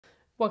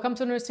Welcome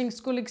to Nursing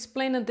School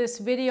Explained, in this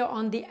video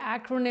on the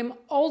acronym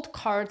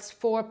OLDCARTS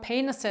for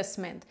pain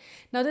assessment.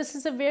 Now this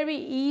is a very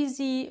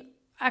easy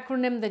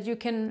acronym that you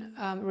can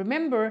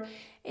remember,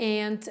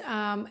 and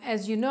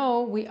as you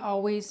know, we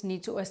always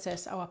need to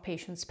assess our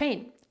patient's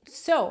pain.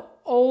 So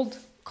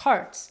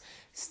OLDCARTS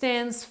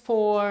stands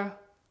for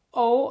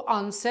O,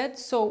 onset,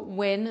 so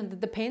when did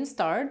the pain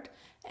start?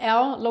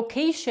 L,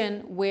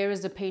 location, where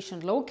is the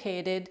patient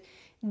located?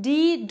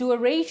 D,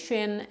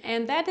 duration,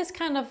 and that is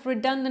kind of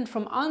redundant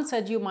from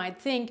onset, you might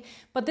think,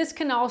 but this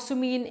can also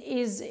mean,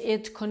 is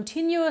it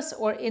continuous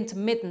or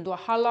intermittent, or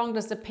how long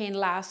does the pain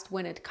last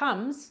when it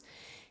comes?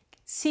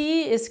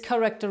 C is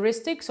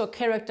characteristics, or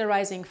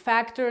characterizing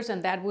factors,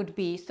 and that would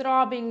be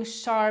throbbing,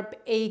 sharp,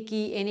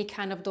 achy, any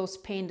kind of those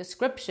pain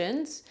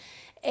descriptions.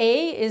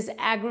 A is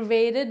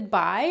aggravated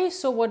by,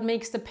 so what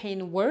makes the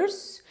pain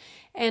worse?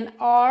 And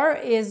R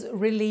is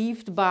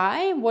relieved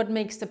by, what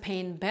makes the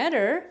pain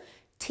better?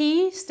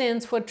 T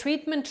stands for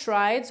treatment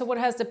tried, so what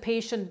has the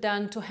patient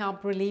done to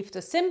help relieve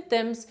the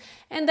symptoms?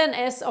 And then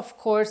S, of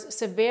course,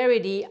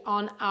 severity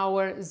on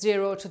our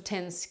 0 to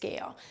 10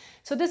 scale.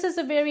 So this is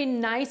a very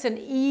nice and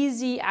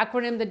easy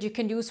acronym that you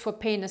can use for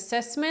pain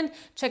assessment.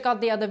 Check out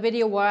the other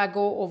video where I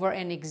go over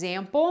an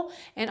example,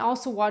 and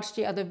also watch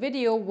the other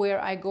video where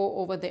I go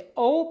over the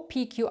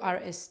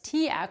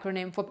OPQRST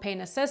acronym for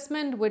pain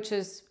assessment, which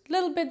is a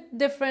little bit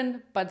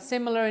different but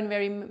similar in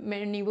very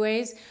many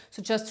ways.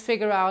 So just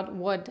figure out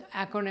what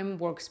acronym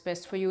works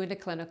best for you in the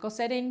clinical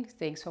setting.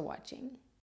 Thanks for watching.